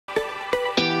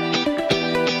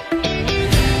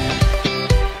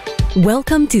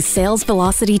Welcome to Sales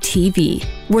Velocity TV,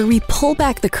 where we pull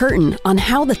back the curtain on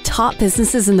how the top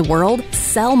businesses in the world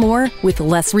sell more with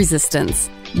less resistance.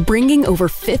 Bringing over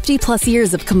 50 plus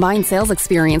years of combined sales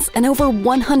experience and over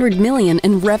 100 million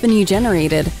in revenue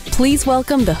generated, please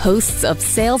welcome the hosts of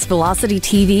Sales Velocity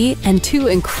TV and two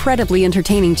incredibly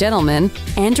entertaining gentlemen,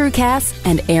 Andrew Cass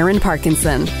and Aaron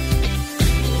Parkinson.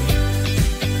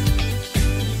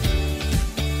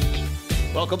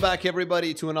 Welcome back,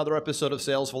 everybody, to another episode of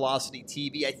Sales Velocity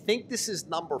TV. I think this is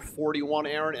number 41,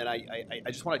 Aaron, and I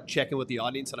just want to check in with the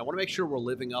audience, and I want to make sure we're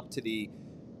living up to the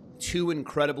two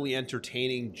incredibly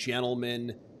entertaining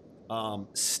gentlemen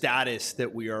status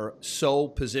that we are so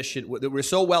positioned, that we're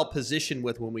so well positioned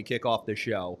with when we kick off the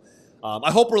show.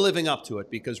 I hope we're living up to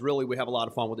it because really we have a lot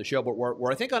of fun with the show. But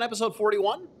we're I think on episode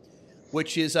 41,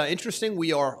 which is interesting.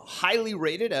 We are highly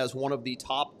rated as one of the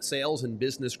top sales and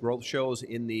business growth shows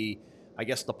in the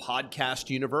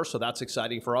podcast universe. So that's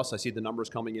exciting for us. I see the numbers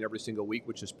coming in every single week,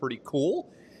 which is pretty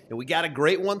cool. And we got a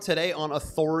great one today on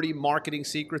authority marketing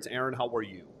secrets. Aaron, how are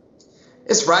you?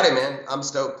 It's Friday, man. I'm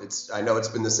stoked. I know it's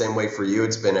been the same way for you.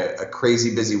 It's been a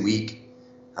crazy busy week.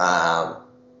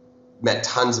 Met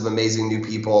tons of amazing new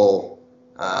people,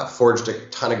 forged a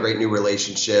ton of great new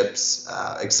relationships.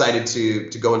 Excited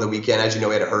to go in the weekend. As you know,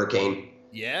 we had a hurricane.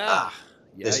 Yeah.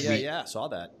 Saw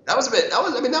that. That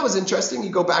was interesting. You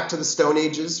go back to the Stone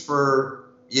Ages for,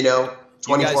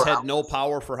 24 You guys had hours. no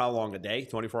power for how long? A day?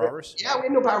 24 hours? Yeah, we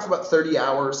had no power for about 30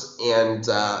 hours and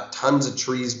tons of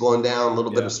trees blown down, a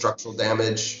little bit of structural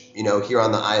damage, here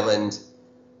on the island.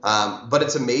 But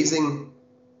it's amazing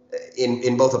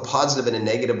in both a positive and a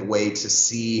negative way to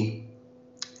see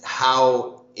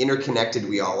how interconnected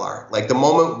we all are. Like the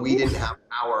moment we didn't have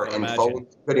power and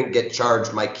phones couldn't get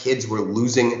charged, my kids were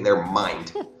losing their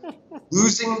mind.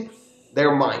 Losing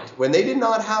their mind. When they did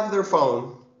not have their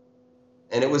phone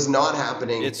and it was not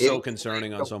happening. It's so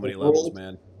concerning on so many levels,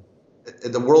 man.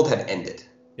 The world had ended.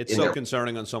 It's so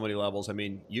concerning on so many levels. I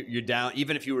mean, you're down,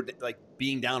 even if you were like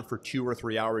being down for 2 or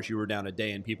 3 hours, you were down a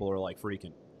day and people are like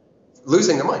freaking.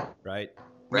 Losing their mind. Right.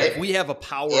 Right. If we have a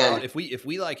power out, if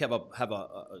we like have a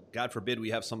God forbid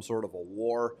we have some sort of a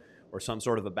war or some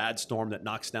sort of a bad storm that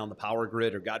knocks down the power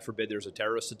grid, or God forbid there's a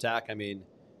terrorist attack, I mean,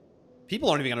 people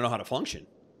aren't even going to know how to function.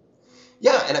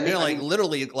 Yeah, and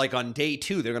literally like on day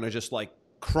 2, they're going to just like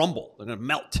crumble. They're going to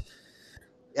melt.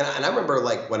 And I remember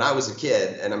like when I was a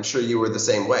kid, and I'm sure you were the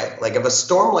same way. Like if a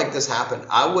storm like this happened,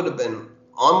 I would have been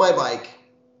on my bike,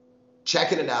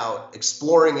 checking it out,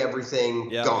 exploring everything,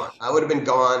 gone. I would have been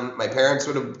gone. My parents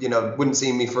would have, wouldn't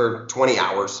see me for 20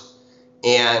 hours.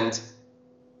 And,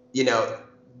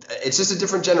 it's just a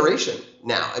different generation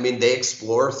now. I mean, they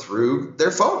explore through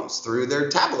their phones, through their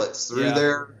tablets, through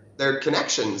their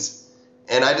connections.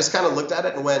 And I just kind of looked at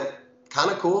it and went, kind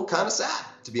of cool, kind of sad,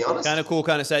 to be honest. Kind of cool,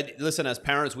 kind of sad. Listen, as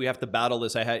parents, we have to battle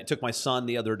this. I took my son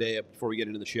the other day before we get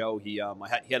into the show. He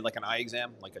had like an eye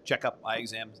exam, like a checkup eye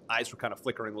exam. His eyes were kind of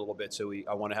flickering a little bit, so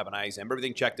I want to have an eye exam.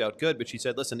 Everything checked out good, but she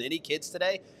said, listen, any kids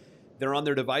today, they're on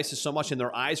their devices so much and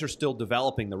their eyes are still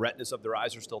developing. The retinas of their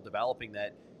eyes are still developing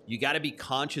that you got to be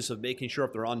conscious of making sure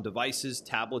if they're on devices,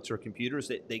 tablets, or computers,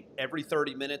 that they every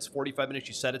 30 minutes, 45 minutes,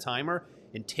 you set a timer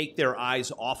and take their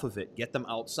eyes off of it. Get them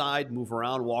outside, move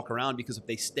around, walk around, because if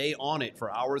they stay on it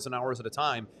for hours and hours at a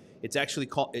time, it's actually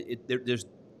there's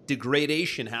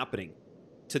degradation happening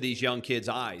to these young kids'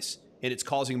 eyes. And it's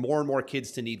causing more and more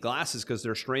kids to need glasses because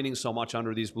they're straining so much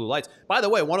under these blue lights. By the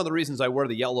way, one of the reasons I wear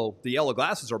the yellow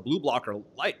glasses are blue blocker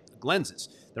light lenses.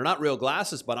 They're not real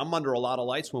glasses, but I'm under a lot of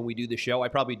lights when we do the show. I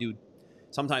probably do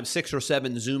sometimes 6 or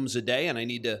 7 Zooms a day, and I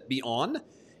need to be on.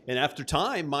 And after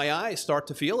time, my eyes start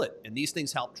to feel it. And these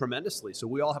things help tremendously. So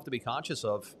we all have to be conscious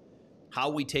of how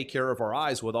we take care of our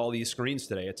eyes with all these screens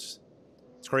today. It's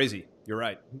crazy. You're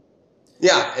right.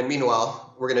 Yeah, and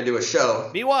meanwhile, we're going to do a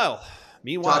show. Meanwhile,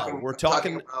 we're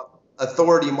talking about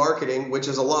authority marketing, which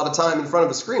is a lot of time in front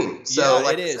of a screen. So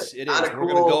yeah, it is. It is. We're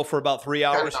going to go for about 3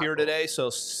 hours here today.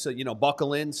 So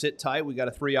buckle in, sit tight. We got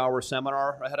a 3-hour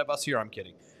seminar ahead of us here. I'm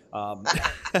kidding.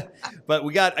 But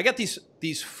I got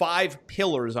these 5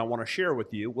 pillars I want to share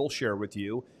with you. We'll share with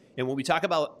you. And when we talk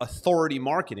about authority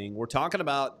marketing, we're talking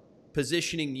about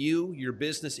positioning you, your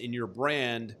business, and your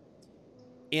brand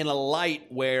in a light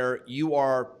where you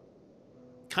are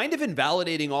kind of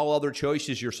invalidating all other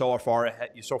choices. You're so far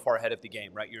ahead of the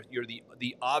game, right? You're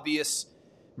the obvious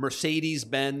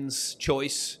Mercedes-Benz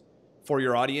choice for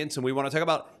your audience. And we want to talk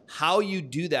about how you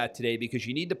do that today, because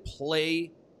you need to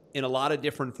play in a lot of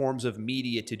different forms of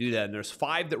media to do that. And there's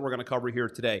 5 that we're going to cover here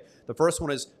today. The first one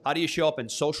is, how do you show up in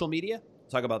social media? We'll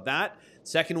talk about that.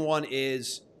 Second one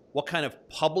is, what kind of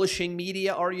publishing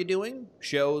media are you doing?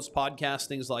 Shows, podcasts,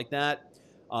 things like that.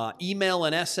 Email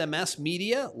and SMS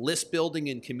media, list building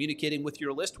and communicating with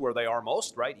your list where they are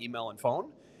most, right? Email and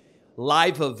phone.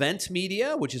 Live event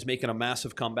media, which is making a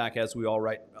massive comeback, as we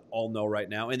all know right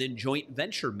now. And then joint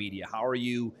venture media. How are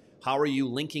you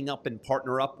linking up and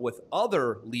partner up with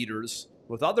other leaders,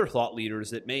 with other thought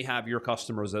leaders that may have your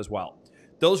customers as well?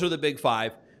 Those are the big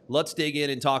 5. Let's dig in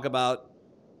and talk about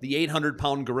the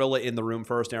 800-pound gorilla in the room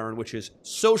first, Aaron, which is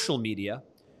social media.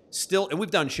 Still, and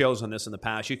we've done shows on this in the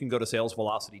past. You can go to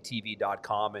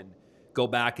salesvelocitytv.com and go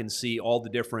back and see all the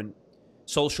different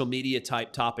social media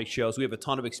type topic shows. We have a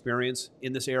ton of experience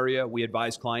in this area. We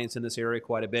advise clients in this area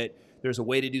quite a bit. There's a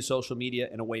way to do social media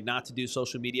and a way not to do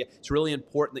social media. It's really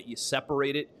important that you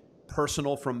separate it,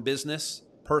 personal from business,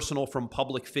 personal from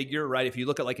public figure, right? If you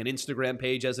look at like an Instagram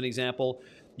page as an example,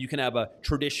 you can have a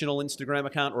traditional Instagram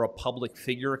account or a public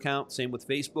figure account. Same with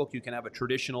Facebook. You can have a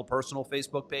traditional personal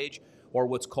Facebook page or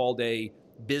what's called a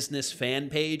business fan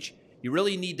page. You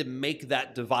really need to make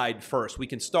that divide first. We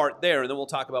can start there, and then we'll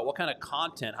talk about what kind of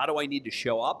content, how do I need to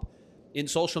show up in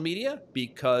social media?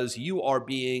 Because you are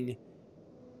being,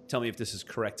 tell me if this is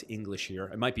correct English here.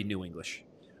 It might be new English.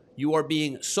 You are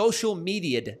being social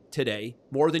media'd today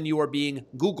more than you are being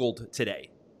Googled today.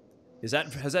 Has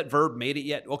that verb made it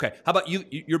yet? Okay. How about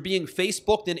you're being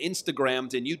Facebooked and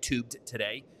Instagrammed and YouTubed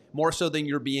today more so than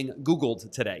you're being Googled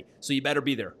today. So you better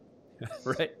be there.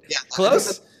 Right? Yeah.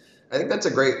 Close? I think that's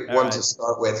a great one to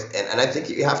start with. And I think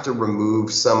you have to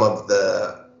remove some of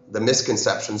the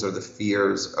misconceptions or the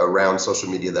fears around social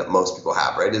media that most people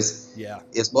have, right? Is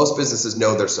most businesses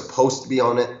know they're supposed to be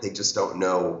on it. They just don't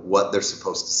know what they're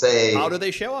supposed to say. How do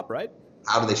they show up, right?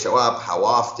 How do they show up? How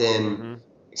often?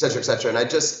 Et cetera, et cetera. And I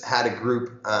just had a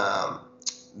group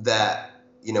that,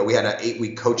 we had an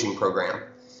 8-week coaching program.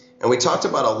 And we talked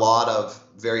about a lot of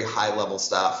very high level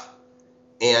stuff.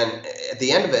 And at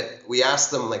the end of it, we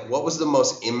asked them, like, what was the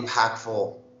most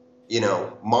impactful,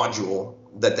 module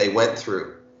that they went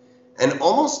through? And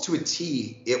almost to a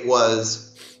T, it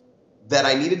was that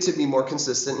I needed to be more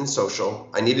consistent in social.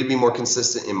 I needed to be more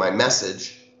consistent in my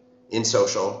message in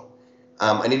social.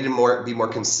 I needed to be more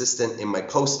consistent in my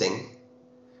posting,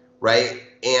 right?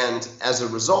 And as a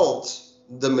result,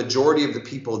 the majority of the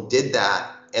people did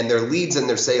that, and their leads and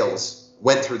their sales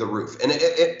went through the roof. And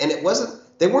it wasn't,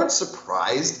 they weren't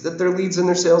surprised that their leads and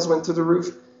their sales went through the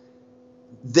roof.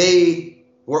 They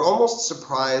were almost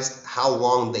surprised how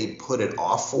long they put it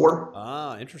off for.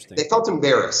 Ah, interesting. They felt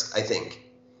embarrassed, I think.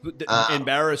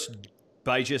 Embarrassed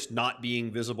by just not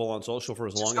being visible on social for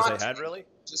as long as they had, really?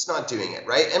 Just not doing it,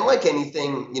 right? And like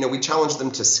anything, we challenge them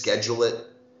to schedule it,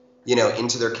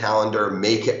 into their calendar,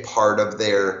 make it part of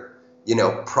their,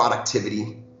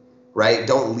 productivity, right?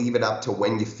 Don't leave it up to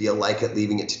when you feel like it,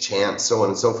 leaving it to chance, so on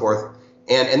and so forth.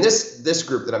 And this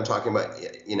group that I'm talking about,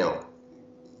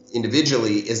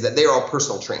 individually, is that they're all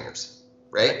personal trainers,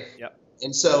 right? Yep.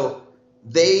 And so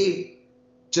they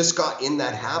just got in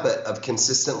that habit of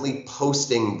consistently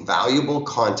posting valuable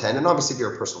content. And obviously, if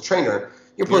you're a personal trainer,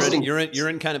 you're posting. You're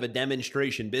in kind of a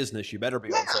demonstration business. You better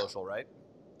be on social, right?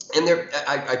 And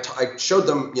I showed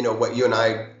them, what you and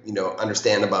I,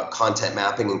 understand about content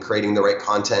mapping and creating the right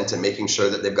content and making sure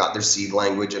that they've got their seed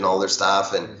language and all their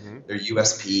stuff and their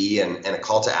USP and a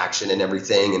call to action and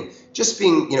everything. And just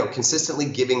being, consistently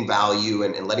giving value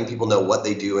and letting people know what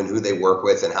they do and who they work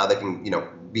with and how they can,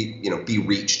 be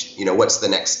reached, what's the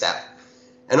next step.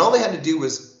 And all they had to do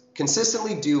was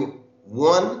consistently do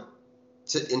 1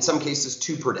 to, in some cases,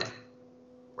 2 per day,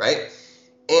 right?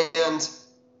 And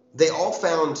they all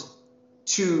found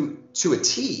to a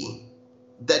T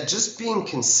that just being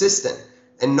consistent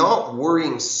and not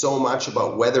worrying so much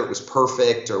about whether it was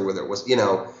perfect or whether it was,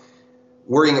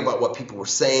 worrying about what people were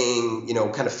saying,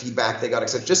 kind of feedback they got,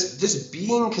 etc. Just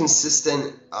being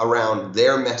consistent around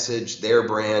their message, their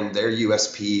brand, their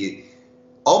USP,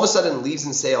 all of a sudden leads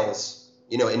and sales,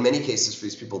 in many cases for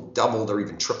these people doubled or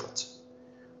even tripled.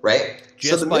 Right?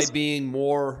 Just by being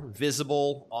more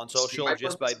visible on social,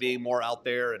 just by being more out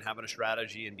there and having a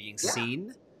strategy and being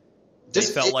seen, they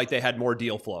felt like they had more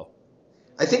deal flow.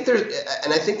 I think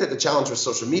that the challenge with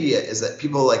social media is that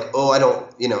people are like, oh, I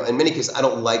don't, in many cases, I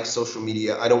don't like social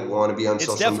media. I don't want to be on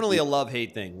social media. It's definitely a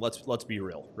love-hate thing. Let's be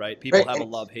real, right? People have a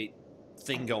love-hate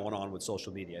thing going on with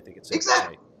social media. I think it's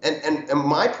exactly. And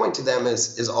my point to them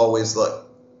is always, look,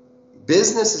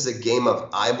 business is a game of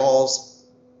eyeballs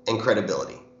and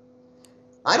credibility.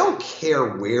 I don't care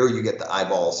where you get the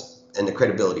eyeballs and the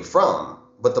credibility from,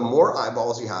 but the more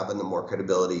eyeballs you have and the more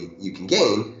credibility you can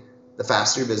gain, the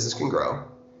faster your business can grow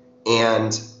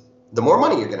and the more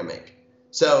money you're going to make.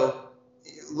 So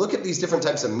look at these different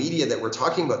types of media that we're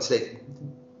talking about today.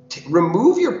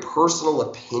 remove your personal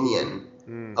opinion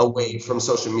away from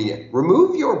social media.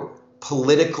 Remove your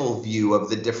political view of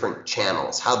the different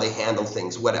channels, how they handle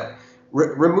things, whatever.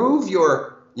 Remove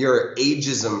your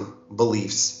ageism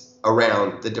beliefs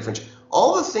around the different,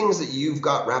 all the things that you've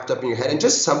got wrapped up in your head, and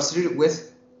just substitute it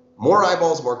with more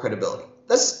eyeballs, more credibility.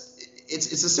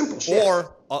 It's a simple shift.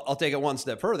 Or I'll take it one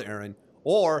step further, Aaron.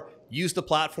 Or use the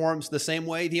platforms the same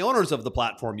way the owners of the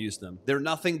platform use them. They're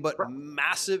nothing but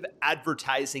massive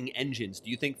advertising engines.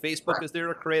 Do you think Facebook is there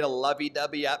to create a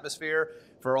lovey-dovey atmosphere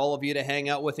for all of you to hang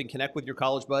out with and connect with your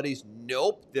college buddies?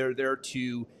 Nope. They're there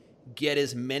to get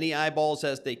as many eyeballs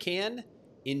as they can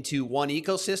into one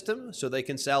ecosystem so they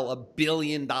can sell $1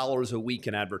 billion a week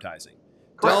in advertising.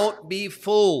 Correct. Don't be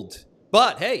fooled.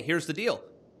 But hey, here's the deal.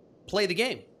 Play the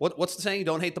game. What's the saying?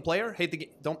 Don't hate the player, hate the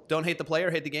don't hate the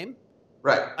player, hate the game.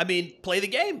 Right. I mean, play the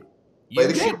game.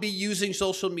 You should be using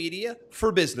social media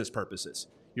for business purposes.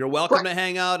 You're welcome to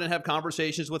hang out and have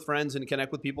conversations with friends and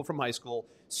connect with people from high school.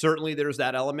 Certainly there's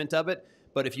that element of it.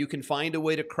 But if you can find a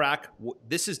way to crack,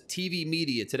 this is TV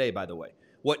media today, by the way.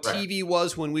 What TV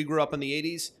was when we grew up in the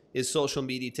 80s is social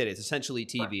media today. It's essentially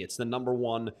TV. It's the number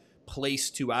one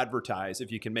place to advertise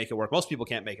if you can make it work. Most people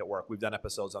can't make it work. We've done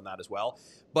episodes on that as well.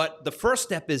 But the first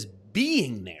step is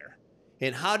being there.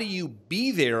 And how do you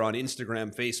be there on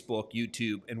Instagram, Facebook,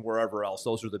 YouTube, and wherever else?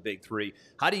 Those are the big three.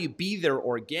 How do you be there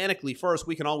organically first?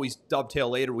 We can always dovetail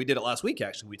later. We did it last week,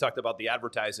 actually. We talked about the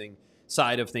advertising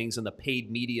side of things and the paid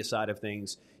media side of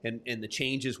things and the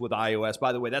changes with iOS.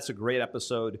 By the way, that's a great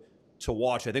episode to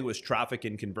watch. I think it was traffic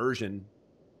and conversion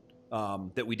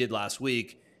that we did last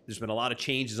week. There's been a lot of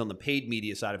changes on the paid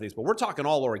media side of things, but we're talking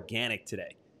all organic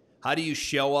today. How do you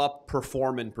show up,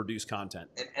 perform, and produce content?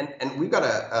 And we've got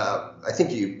I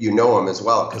think you know him as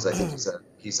well, because I think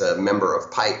he's a member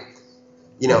of Pipe.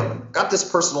 You know, got this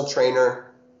personal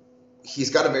trainer. He's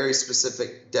got a very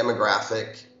specific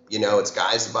demographic. You know, it's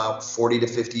guys about 40 to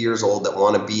 50 years old that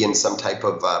want to be in some type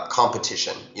of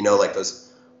competition, you know, like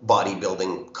those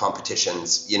bodybuilding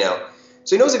competitions, you know.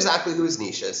 So he knows exactly who his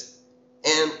niche is.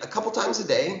 And a couple times a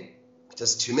day,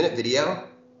 does a 2-minute video,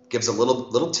 gives a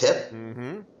little tip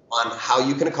on how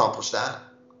you can accomplish that,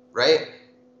 right?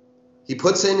 He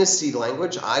puts in his seed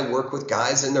language. I work with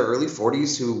guys in their early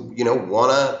 40s who, you know,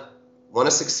 want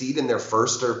to succeed in their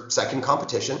first or second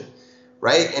competition,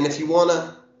 right? And if you want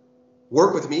to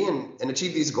work with me and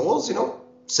achieve these goals, you know,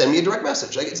 send me a direct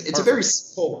message. Like it's a very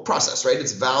simple process, right?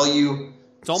 It's value.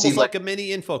 It's almost like a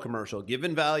mini info commercial,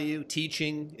 giving value,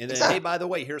 teaching, and then, hey, by the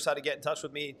way, here's how to get in touch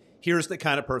with me. Here's the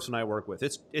kind of person I work with.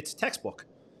 It's textbook.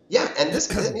 Yeah, and this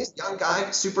young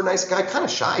guy, super nice guy, kind of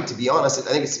shy, to be honest.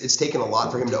 I think it's taken a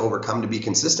lot for him to overcome to be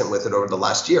consistent with it over the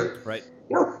last year. Right.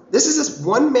 You know, this is this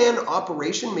one-man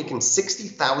operation making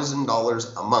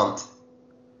 $60,000 a month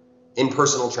in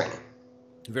personal training.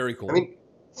 Very cool. I mean,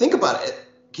 think about it.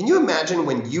 Can you imagine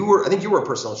when you were, I think you were a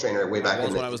personal trainer way back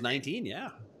when I was 19, yeah.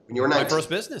 When you were 19. My first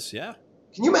business, yeah.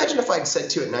 Can you imagine if I'd said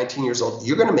to you at 19 years old,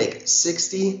 you're going to make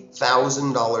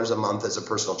 $60,000 a month as a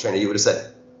personal trainer? You would have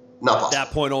said, not possible. At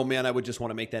that point, old man, I would just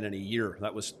want to make that in a year.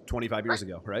 That was 25 years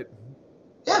ago, right?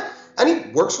 Yeah. And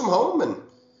he works from home and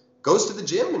goes to the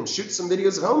gym and shoots some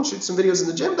videos at home, shoots some videos in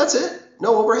the gym. That's it.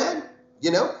 No overhead,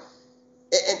 you know?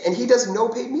 And he does no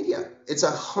paid media. It's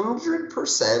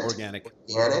 100%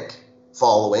 organic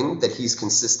following that he's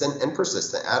consistent and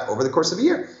persistent at over the course of a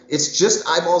year. It's just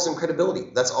eyeballs and credibility.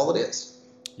 That's all it is.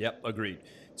 Yep, agreed.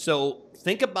 So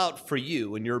think about for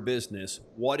you and your business,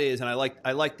 what is, and I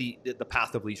like the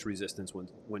path of least resistance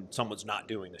when someone's not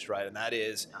doing this, right? And that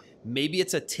is maybe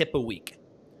it's a tip a week.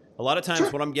 A lot of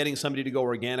times when I'm getting somebody to go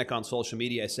organic on social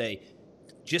media, I say,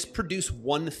 just produce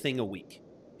one thing a week.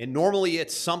 And normally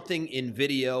it's something in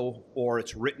video or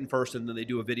it's written first and then they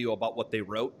do a video about what they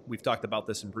wrote. We've talked about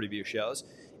this in previous shows.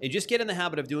 And just get in the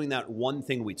habit of doing that one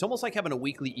thing a week. It's almost like having a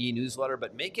weekly e-newsletter,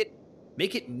 but make it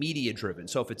media driven.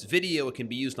 So if it's video, it can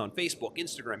be used on Facebook,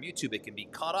 Instagram, YouTube. It can be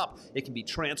cut up. It can be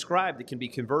transcribed. It can be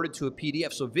converted to a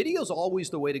PDF. So video is always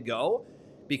the way to go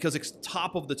because it's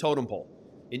top of the totem pole.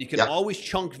 And you can always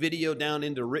chunk video down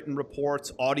into written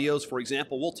reports, audios. For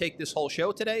example, we'll take this whole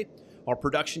show today. Our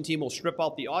production team will strip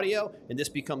out the audio, and this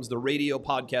becomes the radio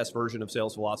podcast version of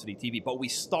Sales Velocity TV. But we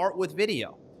start with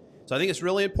video. So I think it's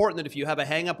really important that if you have a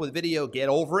hang up with video, get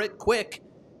over it quick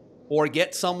or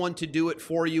get someone to do it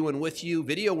for you and with you.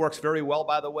 Video works very well,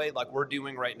 by the way, like we're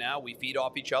doing right now. We feed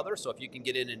off each other. So if you can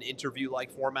get in an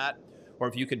interview-like format, or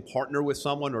if you can partner with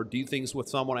someone or do things with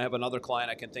someone. I have another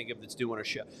client I can think of that's doing a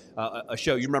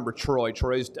show. You remember Troy.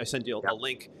 I sent you a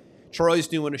link. Troy's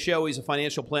doing a show. He's a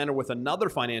financial planner with another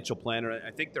financial planner.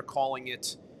 I think they're calling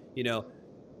it,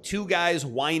 two guys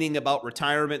whining about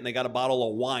retirement, and they got a bottle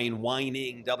of wine,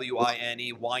 whining,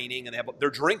 W-I-N-E, whining, and they're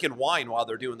drinking wine while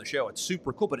they're doing the show. It's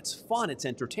super cool, but it's fun, it's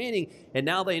entertaining, and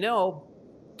now they know,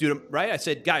 dude, right? I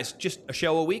said, guys, just a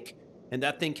show a week, and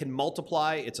that thing can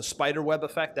multiply. It's a spider web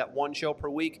effect. That one show per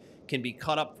week can be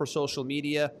cut up for social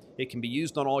media. It can be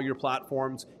used on all your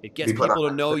platforms. It gets people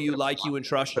to know you, like you, and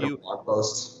trust you.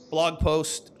 Blog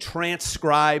posts,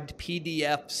 transcribed,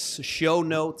 PDFs, show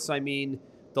notes. I mean,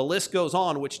 the list goes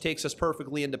on, which takes us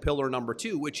perfectly into pillar number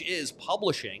 2, which is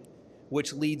publishing,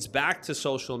 which leads back to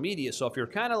social media. So if you're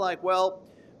kind of like, well,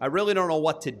 I really don't know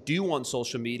what to do on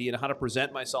social media and how to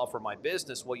present myself or my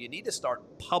business, well, you need to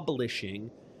start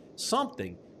publishing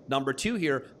something. Number 2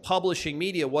 here, publishing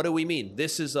media. What do we mean?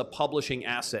 This is a publishing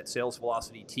asset, Sales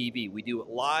Velocity TV. We do it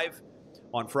live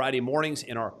on Friday mornings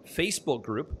in our Facebook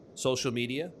group, social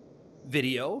media,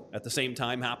 video at the same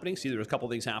time happening. See, there's a couple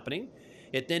things happening.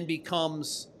 It then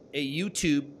becomes a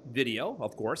YouTube video,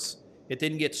 of course. It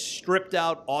then gets stripped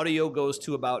out. Audio goes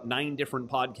to about 9 different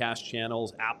podcast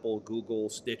channels, Apple, Google,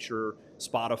 Stitcher,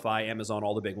 Spotify, Amazon,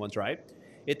 all the big ones, right?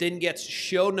 It then gets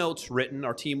show notes written.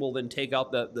 Our team will then take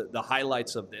out the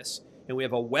highlights of this. And we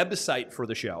have a website for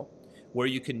the show where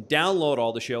you can download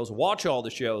all the shows, watch all the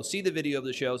shows, see the video of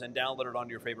the shows, and download it onto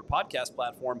your favorite podcast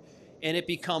platform. And it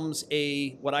becomes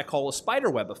what I call a spider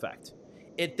web effect.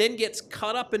 It then gets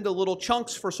cut up into little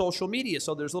chunks for social media.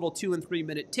 So there's little 2 and 3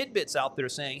 minute tidbits out there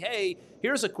saying, hey,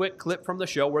 here's a quick clip from the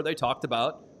show where they talked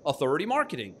about authority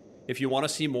marketing. If you want to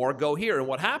see more, go here. And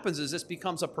what happens is this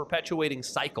becomes a perpetuating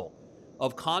cycle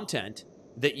of content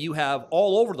that you have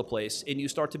all over the place, and you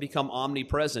start to become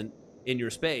omnipresent in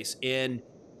your space. And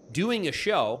doing a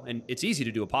show, and it's easy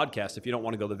to do a podcast if you don't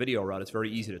want to go the video route. It's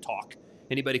very easy to talk.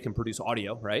 Anybody can produce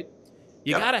audio, right?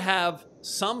 You got to have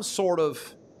some sort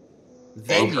of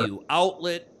venue,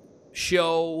 outlet,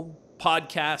 show,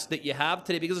 podcast that you have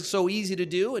today, because it's so easy to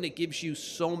do and it gives you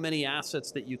so many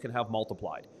assets that you can have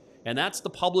multiplied. And that's the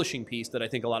publishing piece that I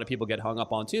think a lot of people get hung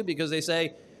up on too, because they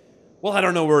say, well, I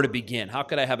don't know where to begin. How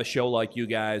could I have a show like you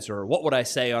guys? Or what would I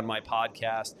say on my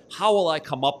podcast? How will I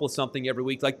come up with something every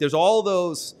week? Like there's all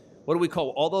those, what do we call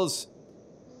all those?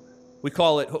 We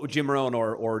call it Jim Rohn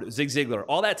or Zig Ziglar.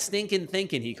 All that stinking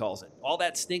thinking, he calls it. All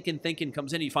that stinking thinking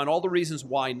comes in. You find all the reasons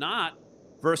why not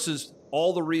versus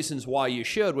all the reasons why you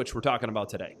should, which we're talking about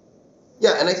today.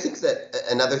 Yeah, and I think that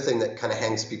another thing that kind of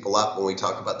hangs people up when we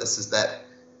talk about this is that,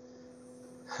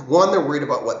 1, they're worried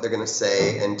about what they're going to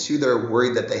say, and 2, they're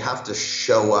worried that they have to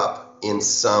show up in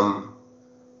some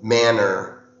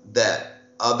manner that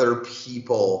other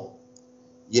people,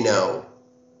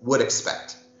 would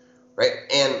expect, right?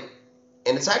 And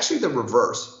it's actually the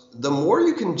reverse. The more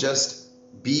you can just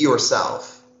be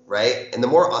yourself, right, and the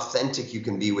more authentic you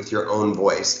can be with your own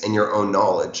voice and your own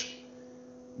knowledge,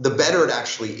 the better it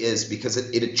actually is, because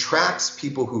it attracts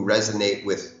people who resonate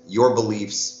with your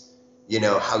beliefs,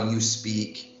 how you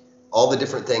speak, all the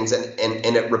different things, and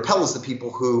it repels the people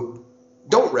who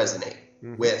don't resonate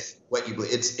with what you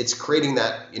believe. It's creating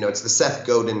that, it's the Seth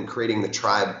Godin creating the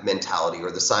tribe mentality,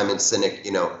 or the Simon Sinek,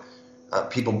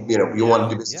 people, you want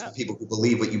to do business with people who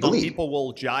believe what you believe. Some people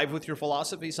will jive with your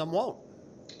philosophy, some won't.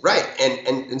 Right.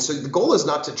 And so the goal is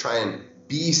not to try and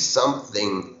be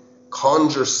something,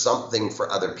 conjure something for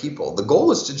other people. The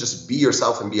goal is to just be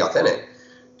yourself and be authentic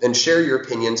and share your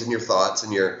opinions and your thoughts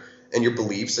and your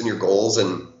beliefs and your goals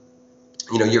and,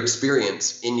 your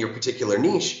experience in your particular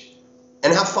niche,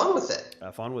 and have fun with it.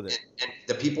 Have fun with it. And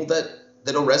the people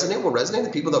that'll resonate will resonate. The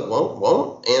people that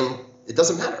won't. And it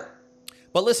doesn't matter.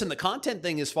 But listen, the content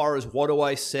thing, as far as what do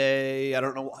I say, I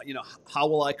don't know, how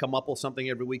will I come up with something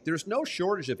every week? There's no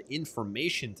shortage of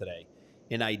information today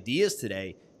and ideas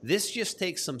today. This just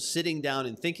takes some sitting down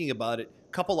and thinking about it.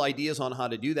 A couple ideas on how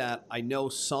to do that. I know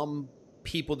some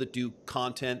people that do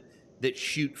content that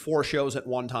shoot 4 shows at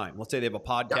one time. Let's say they have a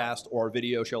podcast or a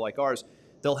video show like ours.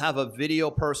 They'll have a video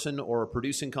person or a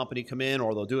producing company come in,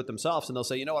 or they'll do it themselves, and they'll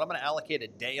say, you know what, I'm going to allocate a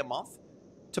day a month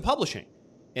to publishing.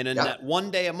 And in that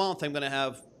one day a month, I'm going to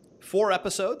have 4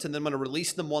 episodes, and then I'm going to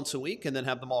release them once a week, and then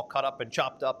have them all cut up and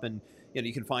chopped up. And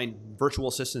you can find virtual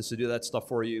assistants to do that stuff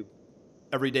for you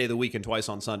every day of the week and twice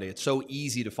on Sunday. It's so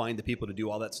easy to find the people to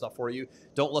do all that stuff for you.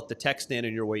 Don't let the tech stand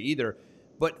in your way either.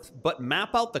 But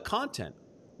map out the content.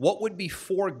 What would be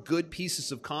 4 good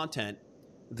pieces of content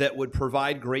that would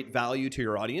provide great value to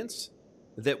your audience,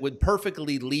 that would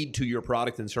perfectly lead to your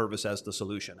product and service as the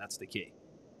solution? That's the key.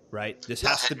 Right?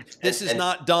 This is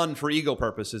not done for ego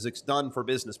purposes. It's done for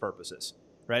business purposes.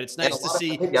 Right? It's nice to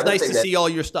see. It's nice to see all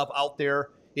your stuff out there.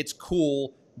 It's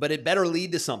cool, but it better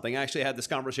lead to something. I actually had this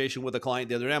conversation with a client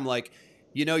the other day. I'm like,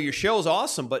 your show's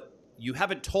awesome, but you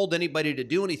haven't told anybody to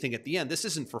do anything at the end. This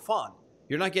isn't for fun.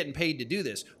 You're not getting paid to do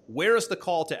this. Where is the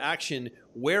call to action?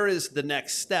 Where is the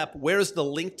next step? Where is the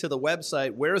link to the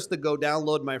website? Where is the go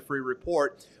download my free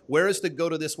report? Where is the go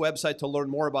to this website to learn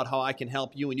more about how I can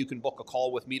help you and you can book a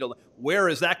call with me? Where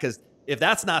is that? Because if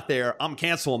that's not there, I'm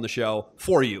canceling the show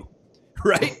for you,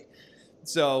 right?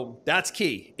 So that's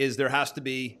key, is there has to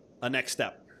be a next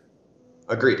step.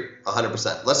 Agreed,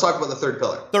 100%. Let's talk about the third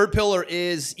pillar. Third pillar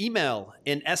is email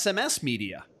and SMS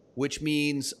media, which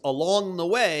means along the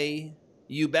way,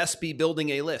 you best be building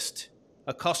a list,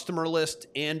 a customer list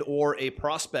and or a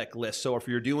prospect list. So if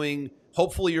you're doing,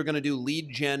 hopefully you're going to do lead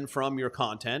gen from your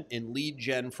content and lead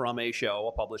gen from a show,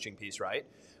 a publishing piece, right?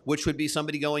 Which would be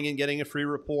somebody going and getting a free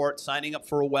report, signing up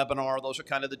for a webinar. Those are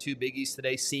kind of the two biggies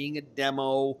today, seeing a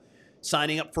demo,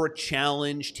 signing up for a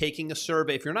challenge, taking a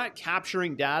survey. If you're not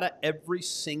capturing data every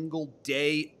single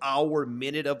day, hour,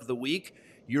 minute of the week,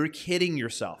 you're kidding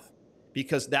yourself.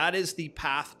 Because that is the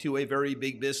path to a very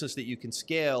big business that you can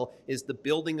scale, is the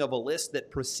building of a list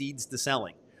that precedes the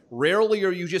selling. Rarely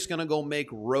are you just going to go make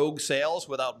rogue sales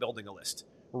without building a list.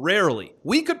 Rarely.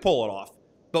 We could pull it off,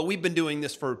 but we've been doing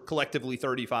this for collectively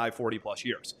 35, 40 plus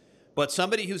years. But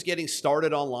somebody who's getting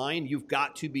started online, you've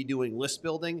got to be doing list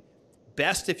building.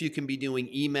 Best if you can be doing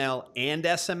email and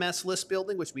SMS list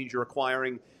building, which means you're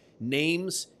acquiring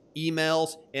names,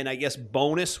 emails, and I guess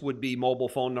bonus would be mobile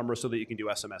phone numbers so that you can do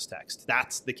SMS text.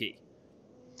 That's the key.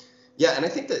 Yeah, and I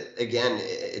think that, again,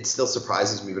 it still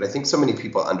surprises me, but I think so many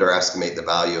people underestimate the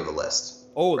value of a list.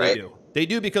 Oh, right? They do. They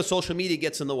do, because social media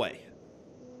gets in the way.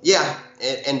 Yeah,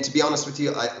 and to be honest with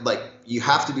you, you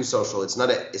have to do social. It's not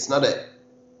a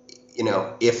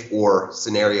if or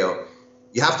scenario.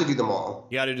 You have to do them all.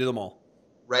 You got to do them all.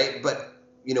 Right? But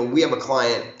we have a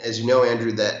client, as you know,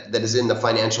 Andrew, that is in the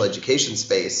financial education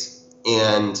space,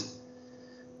 and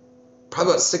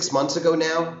probably about 6 months ago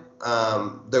now,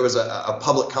 there was a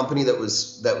public company that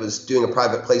was doing a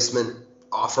private placement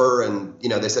offer, and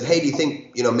they said, hey, do you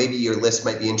think maybe your list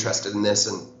might be interested in this,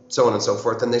 and so on and so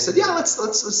forth. And they said, yeah, let's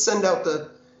send out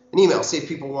an email, see if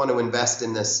people want to invest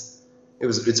in this.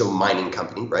 It's a mining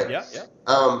company, right? Yeah.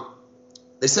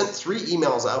 They sent 3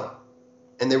 emails out.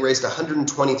 And they raised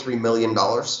 $123 million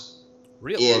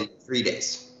in 3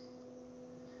 days.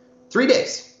 3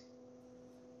 days,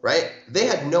 right? They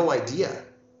had no idea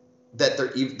that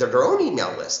their own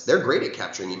email list, they're great at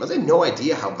capturing emails. They had no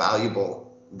idea how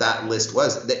valuable that list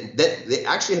was. They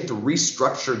actually had to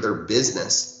restructure their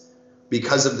business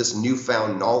because of this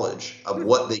newfound knowledge of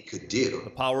what they could do.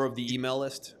 The power of the email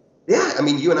list. Yeah, I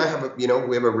mean, you and I have we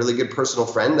have a really good personal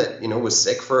friend that was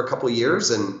sick for a couple of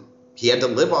years, and he had to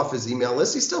live off his email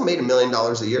list. He still made $1 million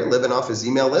a year living off his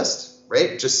email list,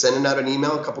 right? Just sending out an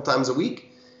email a couple times a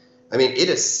week. I mean, it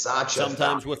is such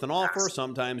sometimes with an offer,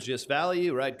 sometimes just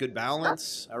value, right? Good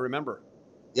balance. Yeah. I remember.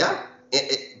 Yeah.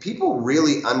 People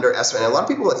really underestimate. And a lot of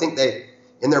people, I think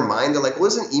in their mind, they're like, well,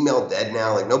 isn't email dead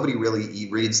now? Like nobody really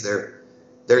reads their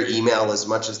email as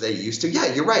much as they used to.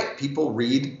 Yeah, you're right. People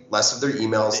read less of their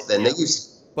emails than they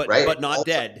used to, right? But not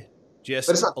dead.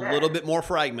 Just a little bit more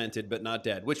fragmented, but not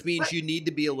dead, which means you need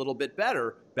to be a little bit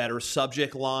better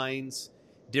subject lines,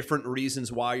 different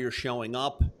reasons why you're showing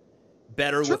up,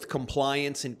 better with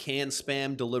compliance and can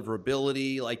spam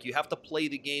deliverability. Like you have to play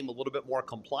the game a little bit more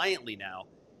compliantly now,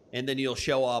 and then you'll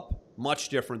show up much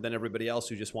different than everybody else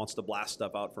who just wants to blast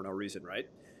stuff out for no reason, right?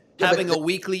 Yeah, having a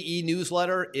weekly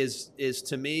e-newsletter is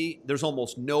to me, there's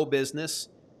almost no business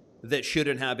that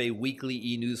shouldn't have a weekly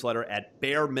e-newsletter at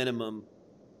bare minimum.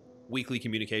 Weekly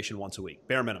communication once a week,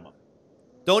 bare minimum.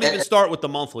 Don't even start with the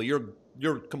monthly.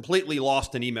 You're completely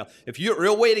lost in email. If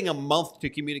you're waiting a month to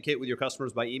communicate with your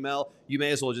customers by email, you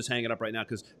may as well just hang it up right now,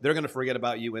 because they're going to forget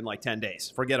about you in like 10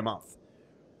 days. Forget a month.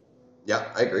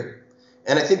 Yeah, I agree.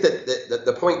 And I think that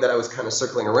the point that I was kind of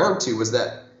circling around to was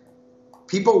that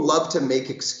people love to make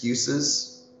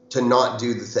excuses to not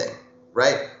do the thing,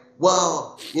 right?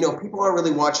 Well, people aren't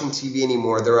really watching TV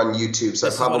anymore. They're on YouTube. So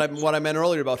this is what I meant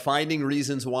earlier about finding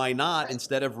reasons why not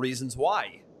instead of reasons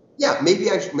why. Yeah, maybe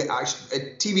I should.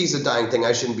 TV's a dying thing.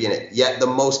 I shouldn't be in it. Yet the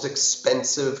most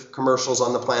expensive commercials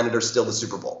on the planet are still the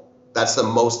Super Bowl. That's the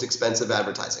most expensive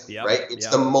advertising, right? It's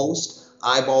the most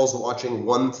eyeballs watching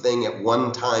one thing at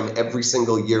one time every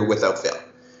single year without fail,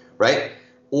 right?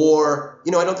 Or, I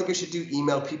don't think I should do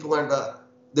email. People aren't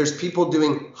there's people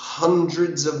doing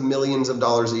hundreds of millions of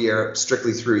dollars a year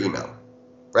strictly through email,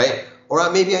 right? Or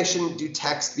maybe I shouldn't do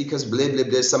text because blah, blah,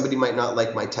 blah, somebody might not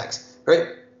like my text, right?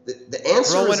 The answer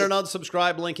is... Throw in an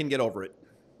unsubscribe link and get over it.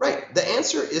 Right. The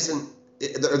answer isn't,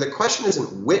 or the question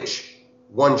isn't which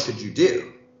one should you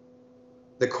do.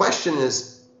 The question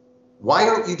is, why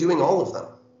aren't you doing all of them?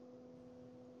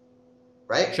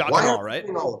 Right? Shock why and aren't awe, right? you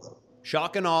doing all of them?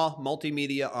 Shock and awe,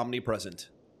 multimedia, omnipresent.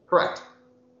 Correct.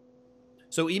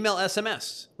 So email,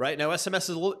 SMS, right? Now SMS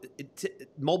is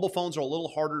mobile phones are a little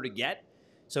harder to get.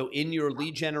 So in your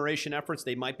lead generation efforts,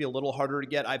 they might be a little harder to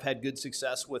get. I've had good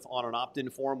success with, on an opt-in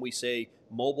form, we say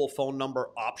mobile phone number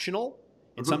optional.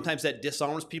 And sometimes that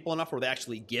disarms people enough where they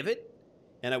actually give it.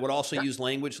 And I would also use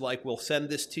language like, we'll send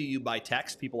this to you by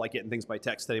text. People like getting things by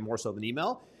text today more so than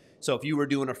email. So if you were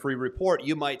doing a free report,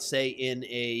 you might say in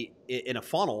a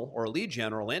funnel or a lead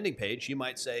gen or a landing page, you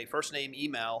might say first name,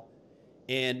 email,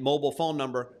 and mobile phone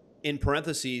number, in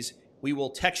parentheses, we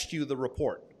will text you the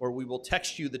report, or we will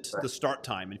text you the start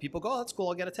time. And people go, oh, that's cool,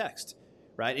 I'll get a text,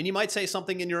 right? And you might say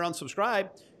something in your unsubscribe.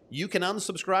 You can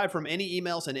unsubscribe from any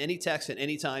emails and any texts at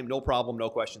any time, no problem, no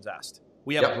questions asked.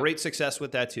 We have great success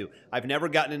with that too. I've never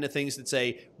gotten into things that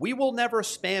say, we will never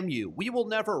spam you, we will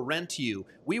never rent you,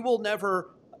 we will never...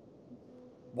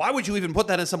 Why would you even put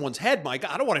that in someone's head? My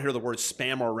God, I don't want to hear the word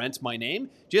spam or rent my name.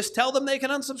 Just tell them they can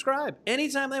unsubscribe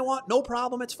anytime they want. No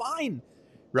problem. It's fine.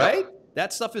 Right?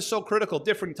 That stuff is so critical.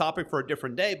 Different topic for a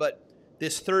different day. But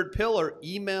this third pillar,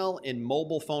 email and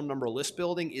mobile phone number list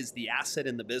building, is the asset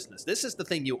in the business. This is the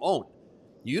thing you own.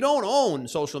 You don't own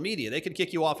social media. They can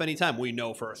kick you off anytime. We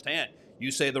know firsthand. You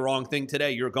say the wrong thing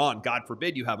today, you're gone. God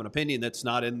forbid you have an opinion that's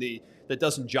not that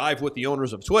doesn't jive with the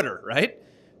owners of Twitter, right?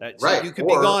 So you could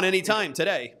be gone anytime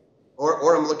today.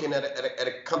 Or I'm looking at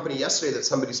a company yesterday that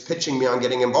somebody's pitching me on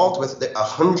getting involved with.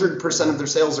 100% of their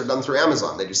sales are done through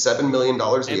Amazon. They do $7 million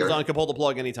a year. Amazon can pull the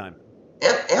plug anytime.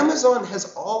 And Amazon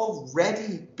has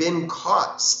already been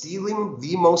caught stealing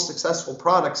the most successful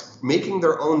products, making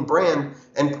their own brand,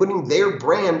 and putting their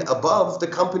brand above the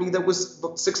company that was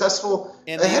successful.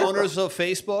 And the owners of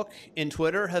Facebook and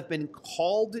Twitter have been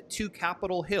called to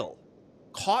Capitol Hill,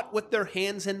 caught with their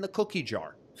hands in the cookie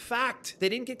jar. Fact. They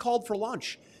didn't get called for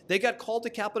lunch. They got called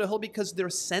to Capitol Hill because they're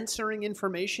censoring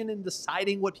information and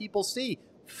deciding what people see.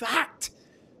 Fact.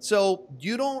 So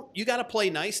you got to play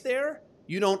nice there.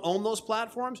 You don't own those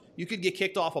platforms. You could get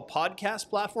kicked off a podcast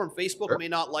platform. Facebook may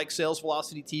not like Sales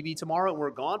Velocity TV tomorrow and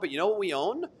we're gone. But you know what we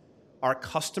own? Our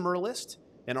customer list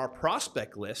and our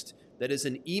prospect list that is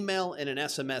an email and an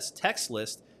SMS text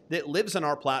list that lives in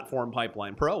our platform,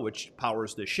 Pipeline Pro, which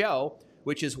powers the show,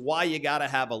 which is why you got to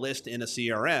have a list in a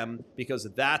CRM, because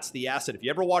that's the asset. If you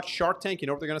ever watch Shark Tank, you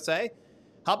know what they're going to say?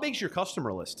 How big's your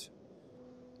customer list?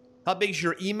 How big's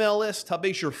your email list? How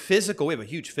big's your physical? We have a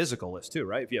huge physical list too,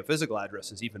 right? If you have physical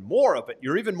addresses, even more of it.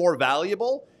 You're even more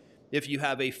valuable if you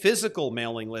have a physical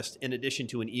mailing list in addition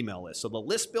to an email list. So the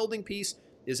list building piece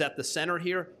is at the center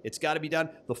here. It's got to be done.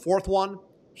 The fourth one,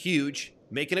 huge,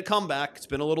 making a comeback. It's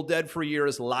been a little dead for a year,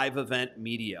 is live event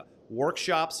media.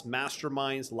 Workshops,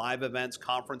 masterminds, live events,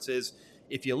 conferences.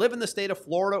 If you live in the state of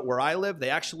Florida, where I live, they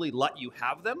actually let you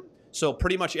have them. So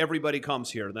pretty much everybody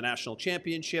comes here. The national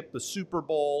championship, the Super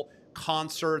Bowl,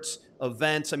 concerts,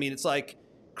 events. I mean, it's like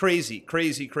crazy,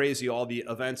 crazy, crazy, all the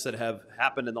events that have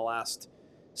happened in the last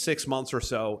 6 months or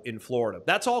so in Florida.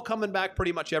 That's all coming back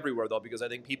pretty much everywhere, though, because I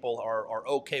think people are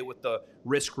okay with the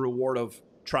risk reward of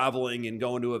traveling and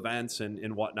going to events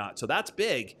and whatnot. So that's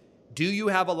big. Do you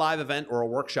have a live event or a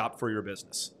workshop for your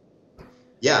business?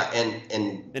 Yeah, and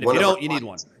if you don't, you need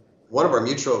one. One of our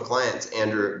mutual clients,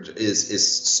 Andrew,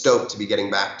 is stoked to be getting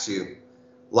back to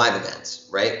live events,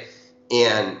 right?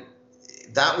 And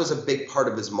that was a big part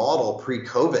of his model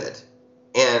pre-COVID.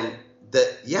 And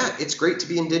it's great to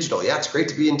be in digital. Yeah, it's great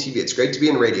to be in TV. It's great to be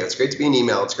in radio. It's great to be in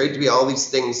email. It's great to be all these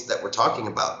things that we're talking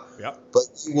about. Yep. But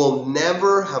you will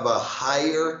never have a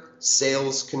higher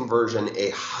sales conversion, a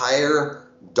higher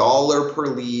dollar per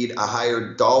lead, a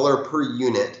higher dollar per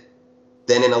unit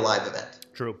than in a live event.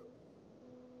 True.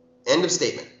 End of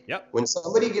statement. Yep. When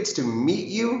somebody gets to meet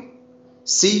you,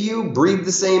 see you, breathe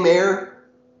the same air,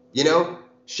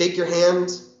 shake your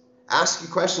hand, ask you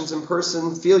questions in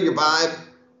person, feel your vibe,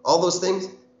 all those things,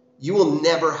 you will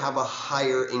never have a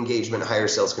higher engagement, higher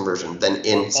sales conversion than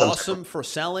in some. Awesome for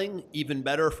selling, even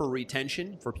better for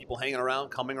retention, for people hanging around,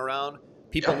 coming around.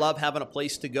 People love having a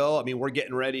place to go. I mean, we're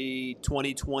getting ready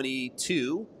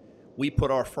 2022. We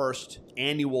put our first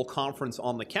annual conference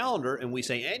on the calendar, and we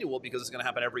say annual because it's going to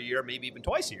happen every year, maybe even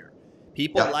twice a year.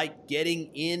 People like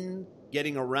getting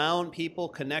around people,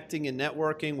 connecting and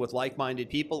networking with like-minded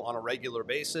people on a regular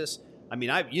basis. I mean,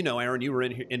 Aaron, you were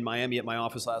in Miami at my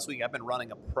office last week. I've been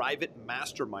running a private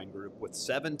mastermind group with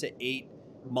 7 to 8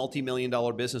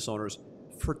 multi-million-dollar business owners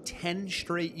for 10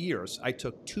 straight years. I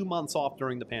took 2 months off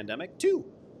during the pandemic. 2.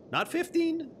 Not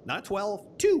 15, not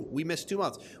 12, 2. We missed 2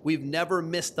 months. We've never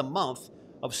missed a month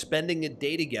of spending a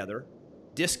day together,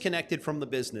 disconnected from the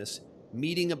business,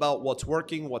 meeting about what's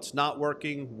working, what's not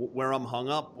working, where I'm hung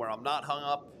up, where I'm not hung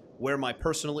up, where my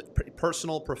personal,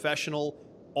 professional,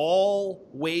 all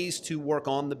ways to work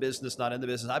on the business, not in the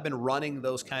business. I've been running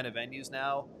those kind of venues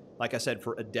now, like I said,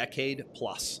 for a decade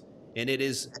plus. And it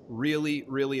is really,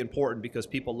 really important because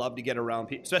people love to get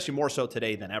around, especially more so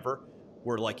today than ever.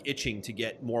 We're like itching to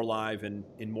get more live and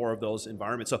in more of those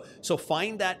environments. So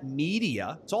find that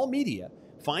media. It's all media.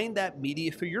 Find that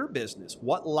media for your business.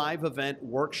 What live event,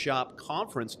 workshop,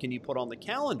 conference can you put on the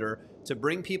calendar to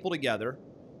bring people together,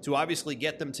 to obviously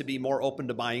get them to be more open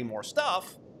to buying more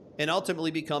stuff, and ultimately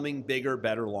becoming bigger,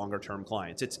 better, longer-term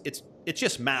clients. It's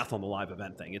just math on the live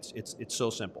event thing. It's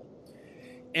so simple.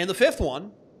 And the fifth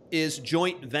one is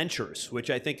joint ventures,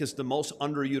 which I think is the most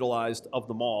underutilized of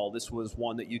them all. This was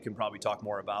one that you can probably talk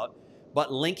more about.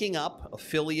 But linking up,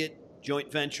 affiliate,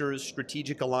 joint ventures,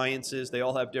 strategic alliances, they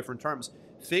all have different terms.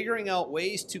 Figuring out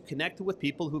ways to connect with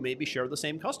people who maybe share the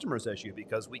same customers as you,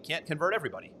 because we can't convert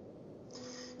everybody.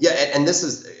 Yeah, and this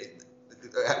is,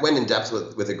 I went in depth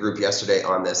with a group yesterday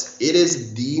on this. It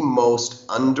is the most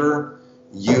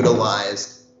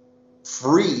underutilized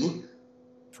free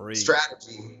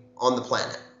strategy on the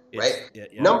planet, right? Yeah.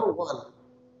 Number one,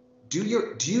 do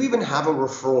you even have a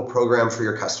referral program for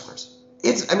your customers?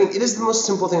 It is the most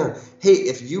simple thing. Hey,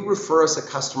 if you refer us a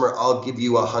customer, I'll give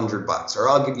you $100, or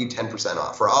I'll give you 10%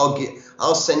 off, or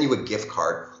I'll send you a gift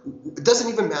card. It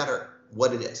doesn't even matter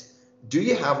what it is. Do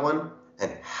you have one?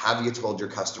 And have you told your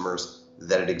customers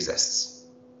that it exists?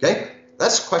 Okay,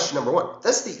 that's question number one.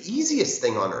 That's the easiest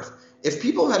thing on earth. If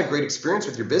people had a great experience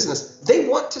with your business, they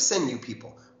want to send you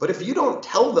people. But if you don't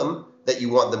tell them that you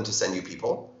want them to send you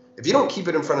people, if you don't keep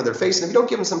it in front of their face, and if you don't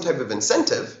give them some type of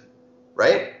incentive,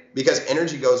 right? Because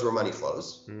energy goes where money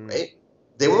flows, right?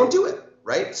 They won't do it,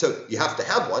 right? So you have to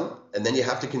have one, and then you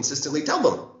have to consistently tell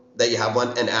them that you have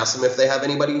one, and ask them if they have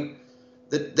anybody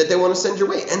that they want to send your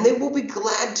way. And they will be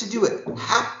glad to do it,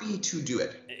 happy to do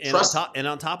it. And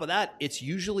on top of that, it's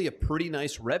usually a pretty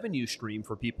nice revenue stream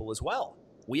for people as well.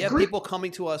 We have people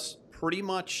coming to us pretty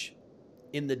much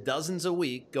in the dozens a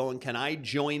week going, can I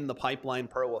join the Pipeline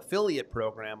Pro affiliate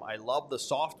program? I love the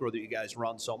software that you guys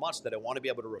run so much that I want to be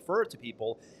able to refer it to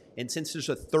people. And since there's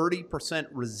a 30%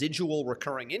 residual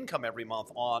recurring income every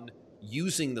month on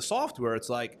using the software, it's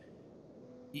like,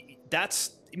 that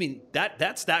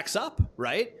stacks up,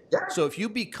 right? Yeah. So if you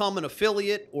become an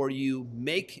affiliate, or you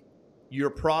make your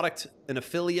product an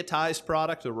affiliatized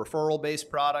product, a referral-based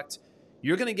product,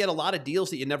 you're going to get a lot of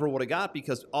deals that you never would have got,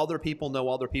 because other people know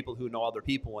other people who know other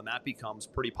people, and that becomes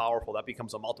pretty powerful. That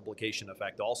becomes a multiplication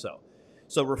effect also.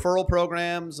 So referral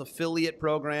programs, affiliate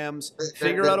programs,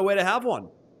 figure out a way to have one.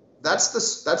 That's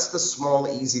the small,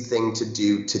 easy thing to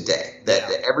do today that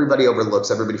everybody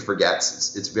overlooks, everybody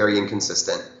forgets. It's very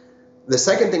inconsistent. The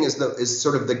second thing is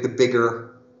sort of the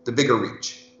bigger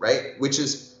reach, right? Which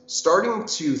is starting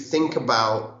to think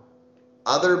about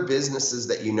other businesses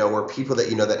that you know, or people that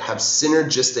you know that have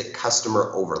synergistic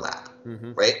customer overlap,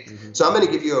 right? Mm-hmm. So I'm going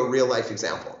to give you a real life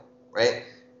example, right?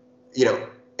 You know,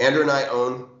 Andrew and I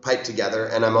own Pipe together,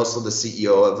 and I'm also the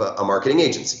CEO of a marketing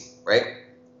agency, right?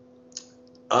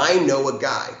 I know a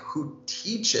guy who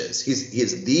teaches. He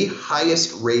is the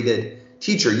highest rated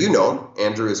teacher. You know him,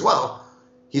 Andrew, as well.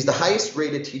 He's the highest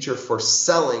rated teacher for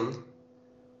selling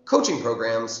coaching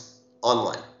programs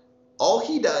online. All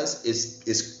he does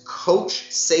is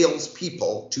coach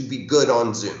salespeople to be good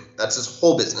on Zoom. That's his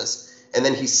whole business. And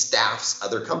then he staffs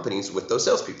other companies with those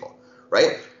salespeople,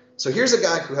 right? So here's a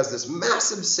guy who has this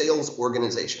massive sales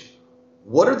organization.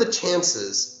 What are the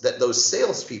chances that those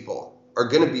salespeople are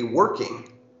going to be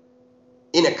working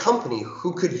in a company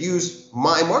who could use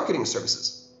my marketing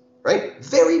services, right?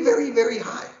 Very, very, very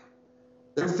high.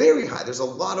 They're very high. There's a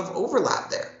lot of overlap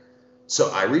there. So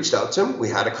I reached out to him. We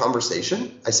had a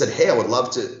conversation. I said, hey, I would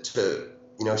love to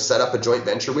set up a joint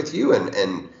venture with you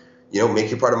and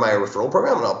make you part of my referral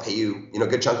program, and I'll pay you, a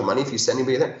good chunk of money if you send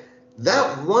anybody there.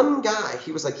 That one guy,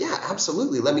 he was like, yeah,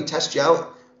 absolutely. Let me test you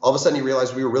out. All of a sudden he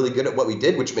realized we were really good at what we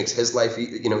did, which makes his life,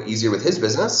 easier with his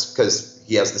business because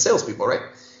he has the salespeople, right?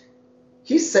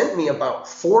 He sent me about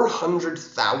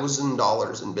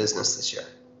 $400,000 in business this year.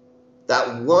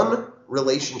 That one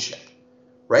relationship,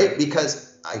 right?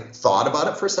 Because I thought about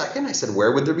it for a second. I said,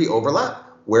 where would there be overlap?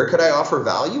 Where could I offer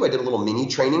value? I did a little mini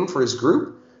training for his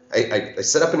group. I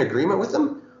set up an agreement with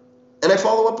him, and I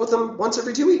follow up with him once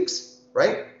every 2 weeks,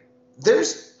 right?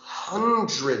 There's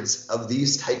hundreds of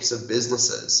these types of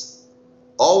businesses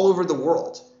all over the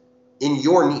world in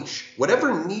your niche.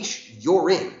 Whatever niche you're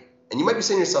in, And you might be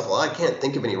saying to yourself, well, I can't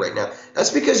think of any right now.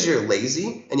 That's because you're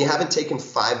lazy and you haven't taken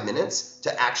 5 minutes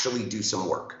to actually do some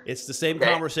work. It's the same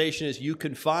conversation as you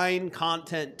can find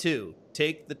content too.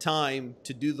 Take the time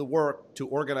to do the work to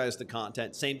organize the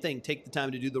content. Same thing. Take the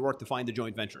time to do the work to find the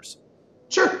joint ventures.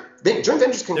 Sure. Joint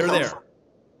ventures can come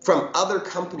from other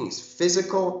companies,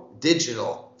 physical,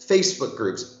 digital, Facebook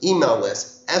groups, email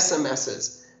lists,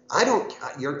 SMSs.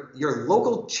 Your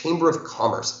local chamber of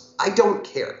commerce. I don't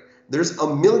care. There's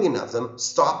a million of them.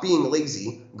 Stop being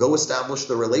lazy. Go establish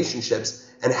the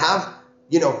relationships and have,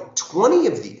 20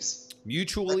 of these.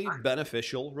 Mutually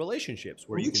beneficial relationships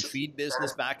where you can feed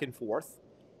business back and forth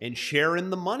and share in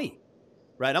the money.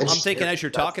 Right. I'm thinking as you're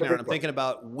talking, Aaron, I'm thinking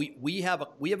about we have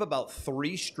about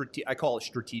 3 I call it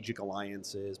strategic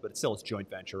alliances, but it's joint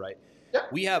venture, right? Yeah.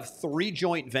 We have 3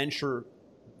 joint venture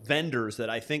vendors that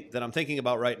I'm thinking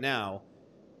about right now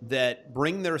that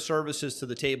bring their services to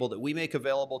the table that we make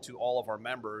available to all of our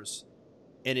members,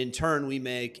 and in turn we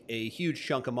make a huge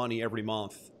chunk of money every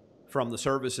month from the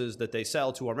services that they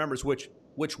sell to our members, which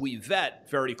we vet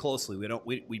very closely.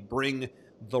 We bring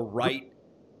the right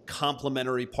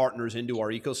complementary partners into our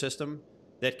ecosystem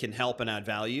that can help and add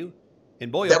value.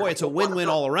 And boy, oh boy, it's a win-win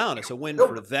all around. It's a win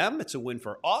for them. It's a win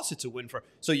for us. It's a win for,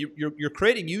 so you're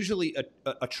creating usually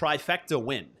a trifecta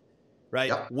win, right?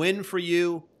 Yep. Win for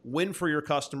you, win for your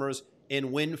customers,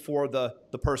 and win for the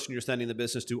person you're sending the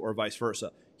business to, or vice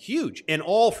versa. Huge, and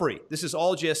all free. This is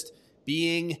all just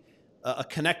being a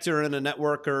connector and a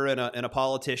networker and a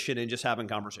politician and just having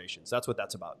conversations. That's what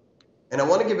that's about. And I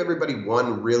want to give everybody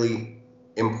one really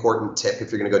important tip if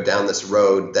you're going to go down this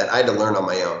road that I had to learn on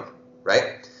my own,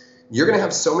 right? You're going to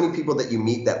have so many people that you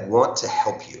meet that want to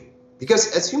help you,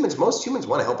 because as humans, most humans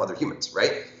want to help other humans,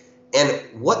 right?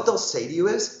 And what they'll say to you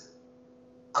is,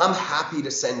 I'm happy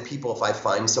to send people if I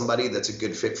find somebody that's a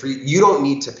good fit for you. You don't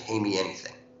need to pay me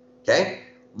anything, okay?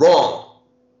 Wrong.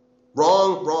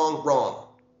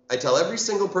 I tell every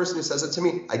single person who says it to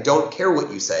me, I don't care what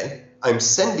you say. I'm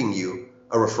sending you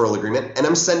a referral agreement and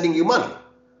I'm sending you money.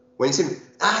 When you say,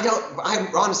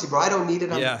 honestly, bro, I don't need it.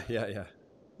 Yeah.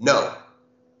 No.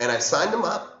 And I signed them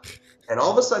up, and all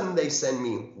of a sudden they send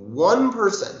me one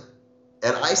person,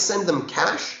 and I send them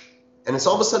cash, and it's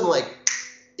all of a sudden like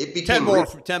it became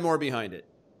 10 more behind it.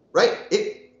 Right?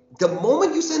 The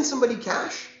moment you send somebody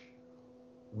cash,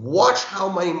 watch how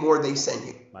many more they send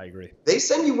you. I agree. They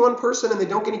send you one person and they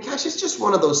don't get any cash. It's just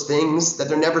one of those things that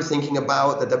they're never thinking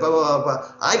about. That blah, blah,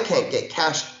 blah. I can't get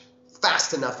cash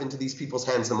fast enough into these people's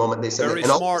hands the moment they send it. Very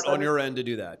smart on your end to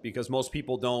do that, because most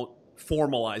people don't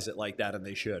formalize it like that, and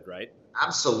they should, right?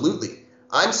 Absolutely.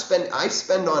 I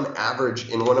spend on average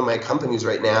in one of my companies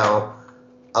right now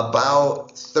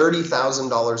about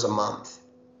 $30,000 a month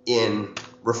in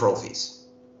referral fees.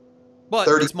 But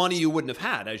it's money you wouldn't have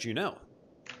had, as you know.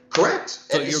 Correct.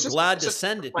 So you're glad to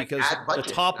send it because the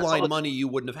top line money you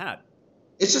wouldn't have had.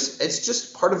 It's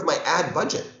just part of my ad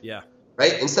budget. Yeah.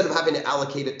 Right? Instead of having to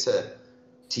allocate it to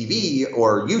TV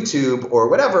or YouTube or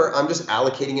whatever, I'm just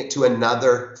allocating it to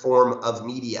another form of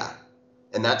media.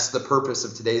 And that's the purpose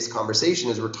of today's conversation,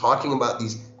 is we're talking about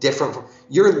these different,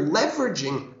 you're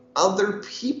leveraging other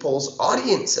people's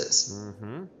audiences.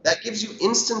 Mm-hmm. That gives you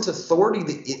instant authority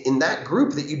in that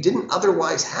group that you didn't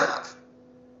otherwise have,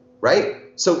 right?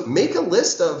 So make a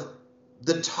list of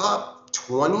the top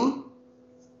 20,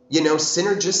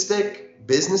 synergistic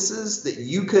businesses that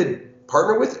you could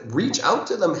partner with. Reach out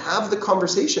to them, have the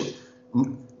conversation.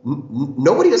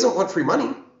 Nobody doesn't want free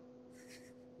money,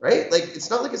 right? Like, it's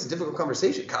not like it's a difficult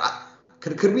conversation.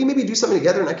 Could we maybe do something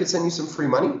together and I could send you some free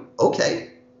money?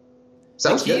 Okay.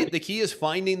 Sounds good. The key is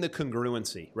finding the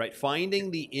congruency, right?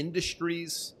 Finding the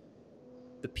industries,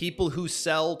 the people who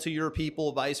sell to your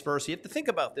people, vice versa. You have to think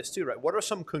about this too, right? What are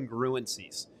some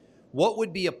congruencies? What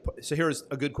would be so here's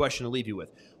a good question to leave you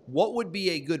with. What would be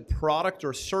a good product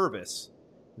or service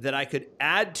that I could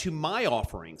add to my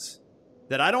offerings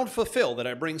that I don't fulfill, that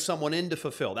I bring someone in to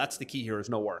fulfill? That's the key here, is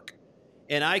no work.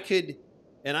 And I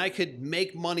could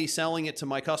make money selling it to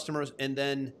my customers, and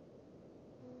then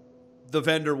the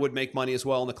vendor would make money as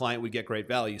well, and the client would get great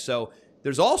value. So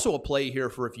there's also a play here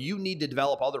for if you need to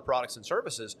develop other products and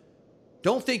services,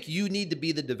 don't think you need to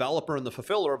be the developer and the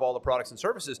fulfiller of all the products and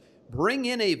services. Bring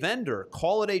in a vendor,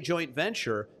 call it a joint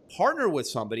venture, partner with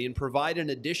somebody, and provide an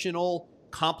additional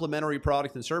complementary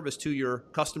product and service to your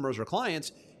customers or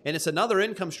clients. And it's another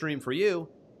income stream for you,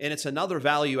 and it's another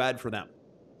value add for them.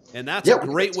 And that's a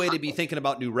great way to be thinking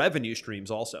about new revenue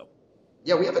streams also.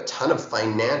 Yeah, we have a ton of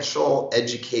financial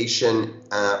education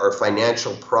or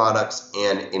financial products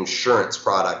and insurance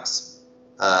products.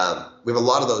 We have a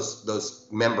lot of those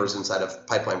members inside of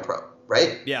Pipeline Pro,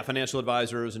 right? Yeah, financial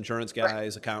advisors, insurance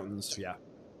guys, accountants, yeah.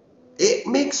 it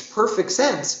makes perfect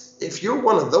sense if you're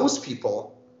one of those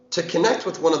people to connect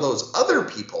with one of those other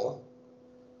people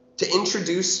to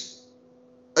introduce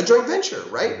a joint venture,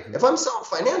 right? Mm-hmm. If I'm selling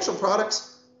financial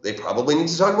products, they probably need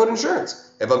to talk about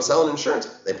insurance. If I'm selling insurance,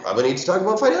 they probably need to talk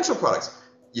about financial products.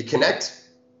 You connect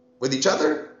with each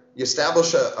other, you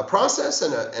establish a process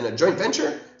and a joint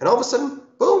venture, and all of a sudden,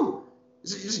 boom,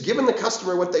 you're just giving the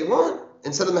customer what they want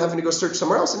instead of them having to go search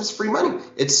somewhere else, and it's free money.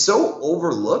 It's so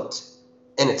overlooked,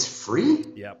 and it's free,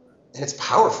 yep, and it's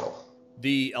powerful.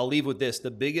 I'll leave with this.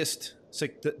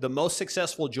 The most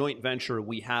successful joint venture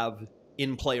we have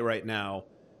in play right now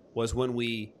was when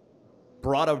we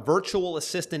brought a virtual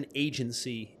assistant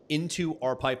agency into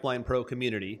our Pipeline Pro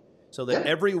community so that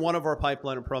every one of our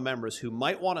Pipeline Pro members who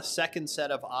might want a second set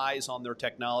of eyes on their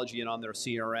technology and on their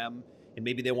CRM, and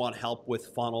maybe they want help with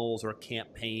funnels or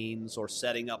campaigns or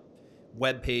setting up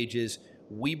web pages,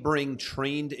 we bring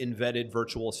trained and vetted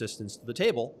virtual assistants to the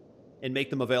table and make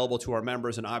them available to our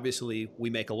members. And obviously we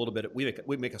make a little bit,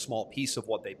 we make a small piece of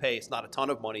what they pay. It's not a ton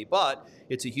of money, but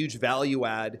it's a huge value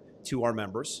add to our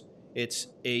members. It's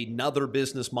another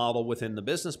business model within the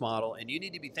business model. And you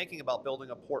need to be thinking about building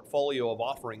a portfolio of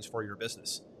offerings for your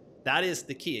business. That is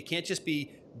the key. It can't just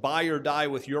be buy or die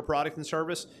with your product and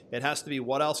service. It has to be,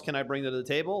 what else can I bring to the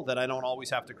table that I don't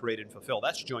always have to create and fulfill?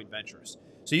 That's joint ventures.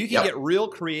 So you can get real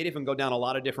creative and go down a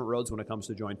lot of different roads when it comes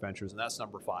to joint ventures. And that's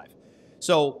number 5.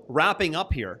 So wrapping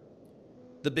up here,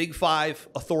 the big 5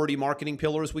 authority marketing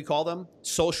pillars, we call them: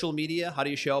 social media, how do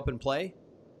you show up and play?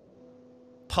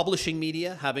 Publishing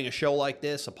media, having a show like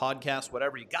this, a podcast,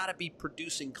 whatever, you got to be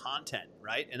producing content,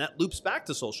 right? And that loops back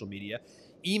to social media.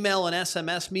 Email and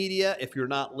SMS media, if you're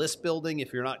not list building,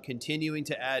 if you're not continuing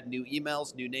to add new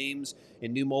emails, new names,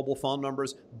 and new mobile phone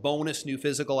numbers, bonus new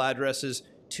physical addresses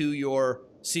to your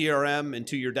CRM and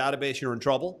to your database, you're in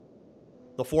trouble.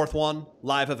 The 4th one,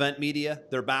 live event media.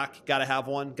 They're back. Got to have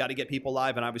one. Got to get people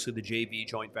live. And obviously the JV,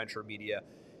 joint venture media.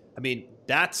 I mean,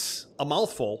 that's a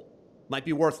mouthful. Might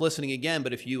be worth listening again.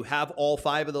 But if you have all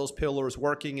 5 of those pillars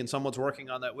working and someone's working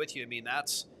on that with you, I mean,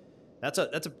 that's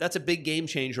a big game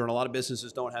changer. And a lot of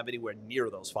businesses don't have anywhere near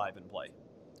those 5 in play.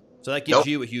 So that gives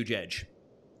you a huge edge.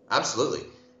 Absolutely.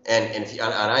 And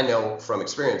I know from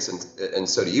experience, and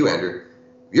so do you, Andrew,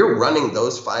 if you're running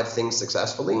those 5 things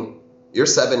successfully, you're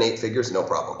 7-8 figures, no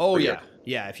problem. Oh yeah.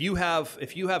 Yeah. If you have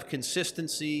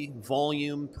consistency,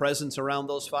 volume, presence around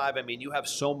those 5, I mean, you have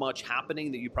so much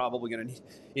happening that you're probably going to need,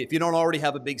 if you don't already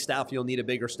have a big staff, you'll need a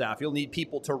bigger staff. You'll need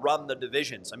people to run the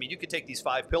divisions. I mean, you could take these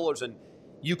 5 pillars and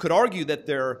you could argue that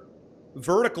they're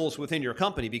verticals within your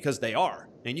company, because they are.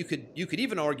 And you could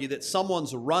even argue that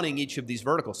someone's running each of these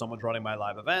verticals. Someone's running my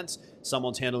live events,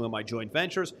 someone's handling my joint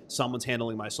ventures, someone's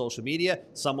handling my social media,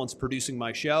 someone's producing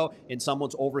my show, and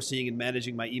someone's overseeing and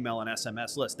managing my email and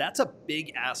SMS list. That's a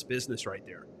big ass business right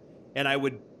there. And I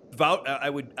would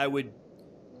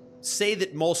say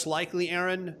that most likely,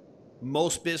 Aaron,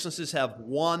 most businesses have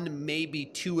 1, maybe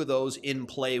 2 of those in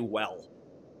play well.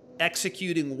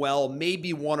 Executing well,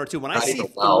 maybe 1 or 2. When I see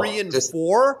 3 and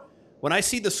 4, when I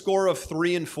see the score of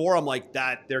 3 and 4, I'm like,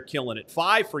 that they're killing it.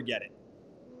 5, forget it.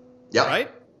 Yeah.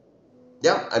 Right?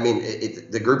 Yeah. I mean,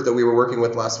 the group that we were working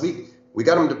with last week, we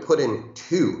got them to put in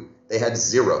 2. They had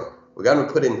 0. We got them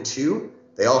to put in 2.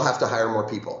 They all have to hire more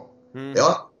people. Mm-hmm.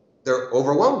 They're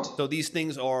overwhelmed. So these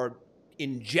things are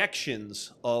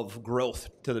injections of growth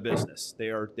to the business.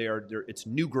 It's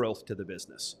new growth to the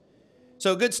business.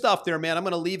 So good stuff there, man. I'm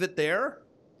going to leave it there.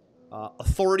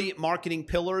 Authority marketing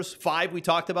pillars, 5 we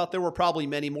talked about. There were probably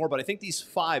many more, but I think these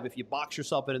 5, if you box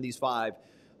yourself into these 5,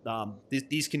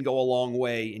 these can go a long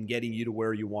way in getting you to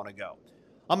where you want to go.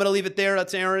 I'm going to leave it there.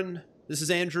 That's Aaron. This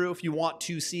is Andrew. If you want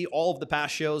to see all of the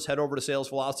past shows, head over to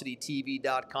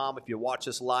salesvelocitytv.com. If you watch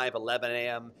us live 11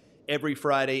 a.m. every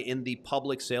Friday in the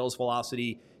public Sales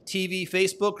Velocity TV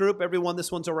Facebook group. Everyone,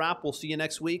 this one's a wrap. We'll see you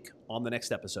next week on the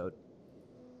next episode.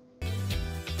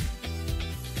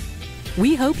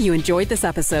 We hope you enjoyed this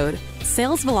episode.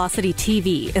 Sales Velocity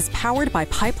TV is powered by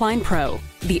Pipeline Pro,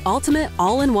 the ultimate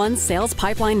all-in-one sales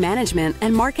pipeline management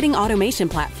and marketing automation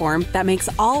platform that makes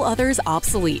all others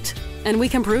obsolete. And we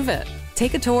can prove it.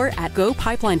 Take a tour at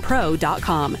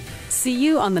gopipelinepro.com. See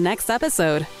you on the next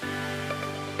episode.